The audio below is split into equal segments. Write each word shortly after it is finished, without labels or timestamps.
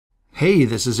Hey,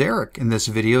 this is Eric, and this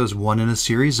video is one in a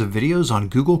series of videos on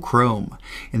Google Chrome.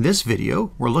 In this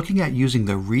video, we're looking at using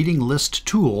the Reading List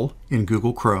tool in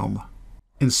Google Chrome.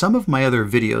 In some of my other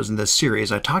videos in this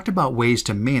series, I talked about ways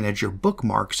to manage your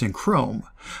bookmarks in Chrome.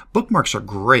 Bookmarks are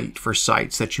great for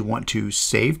sites that you want to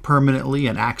save permanently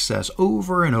and access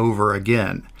over and over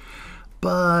again.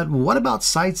 But what about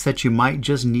sites that you might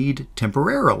just need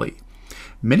temporarily?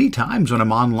 Many times when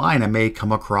I'm online, I may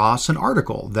come across an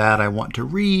article that I want to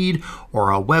read,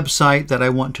 or a website that I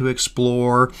want to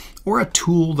explore, or a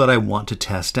tool that I want to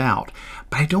test out.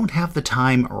 But I don't have the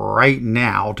time right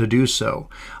now to do so.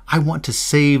 I want to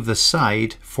save the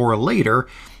site for later,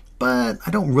 but I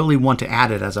don't really want to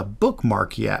add it as a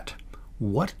bookmark yet.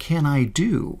 What can I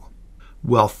do?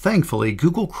 Well, thankfully,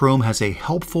 Google Chrome has a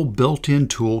helpful built-in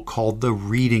tool called the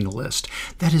Reading List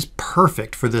that is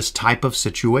perfect for this type of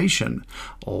situation.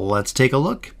 Let's take a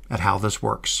look at how this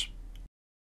works.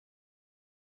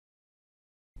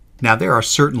 Now, there are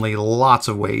certainly lots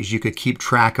of ways you could keep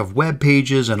track of web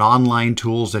pages and online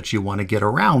tools that you want to get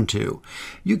around to.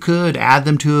 You could add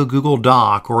them to a Google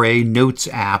Doc or a Notes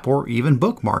app, or even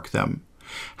bookmark them.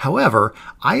 However,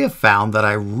 I have found that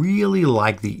I really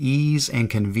like the ease and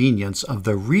convenience of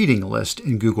the Reading List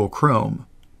in Google Chrome.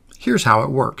 Here's how it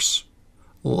works.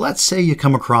 Let's say you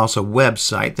come across a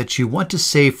website that you want to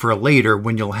save for later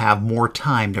when you'll have more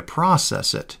time to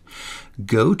process it.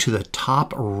 Go to the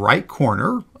top right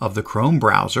corner of the Chrome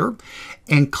browser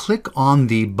and click on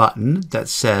the button that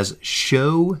says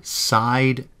Show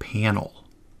Side Panel.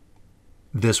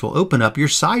 This will open up your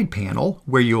side panel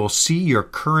where you will see your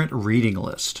current reading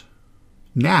list.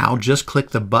 Now just click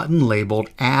the button labeled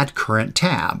Add Current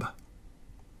Tab.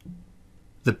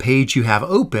 The page you have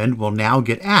opened will now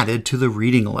get added to the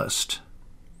reading list.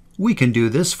 We can do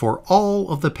this for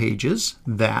all of the pages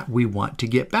that we want to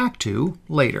get back to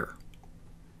later.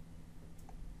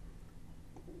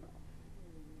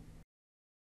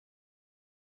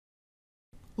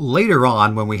 Later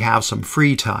on, when we have some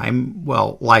free time,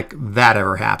 well, like that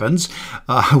ever happens,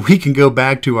 we can go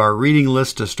back to our reading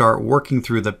list to start working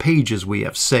through the pages we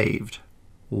have saved.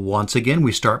 Once again,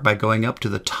 we start by going up to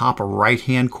the top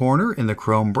right-hand corner in the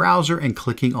Chrome browser and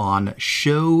clicking on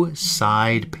Show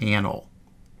Side Panel.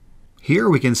 Here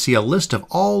we can see a list of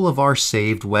all of our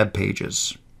saved web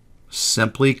pages.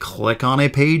 Simply click on a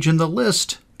page in the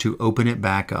list to open it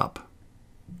back up.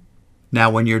 Now,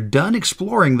 when you're done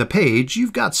exploring the page,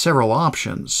 you've got several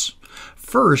options.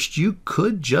 First, you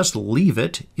could just leave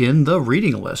it in the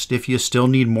reading list if you still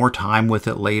need more time with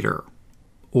it later.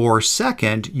 Or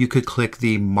second, you could click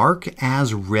the Mark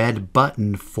as Read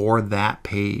button for that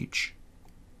page.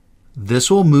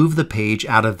 This will move the page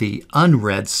out of the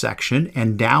unread section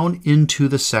and down into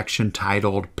the section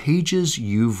titled Pages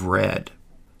You've Read.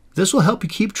 This will help you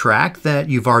keep track that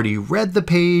you've already read the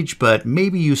page, but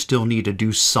maybe you still need to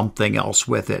do something else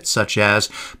with it, such as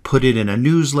put it in a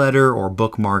newsletter or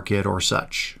bookmark it or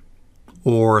such.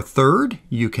 Or third,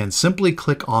 you can simply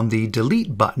click on the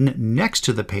Delete button next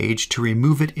to the page to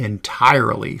remove it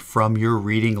entirely from your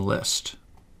reading list.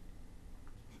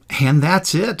 And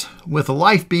that's it. With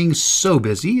life being so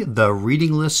busy, the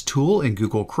Reading List tool in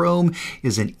Google Chrome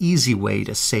is an easy way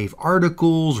to save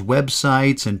articles,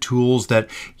 websites, and tools that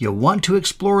you want to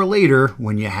explore later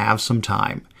when you have some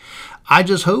time. I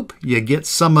just hope you get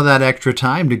some of that extra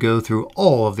time to go through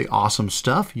all of the awesome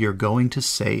stuff you're going to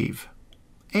save.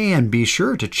 And be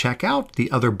sure to check out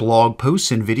the other blog posts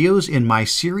and videos in my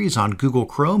series on Google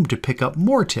Chrome to pick up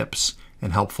more tips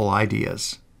and helpful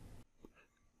ideas.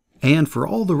 And for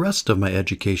all the rest of my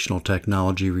educational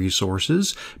technology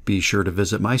resources, be sure to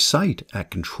visit my site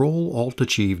at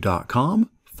ControlAltAchieve.com,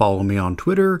 follow me on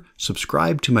Twitter,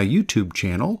 subscribe to my YouTube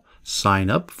channel,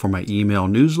 sign up for my email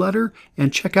newsletter,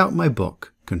 and check out my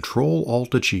book, Control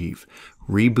Alt Achieve: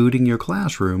 Rebooting Your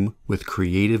Classroom with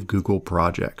Creative Google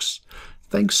Projects.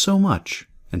 Thanks so much,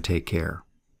 and take care.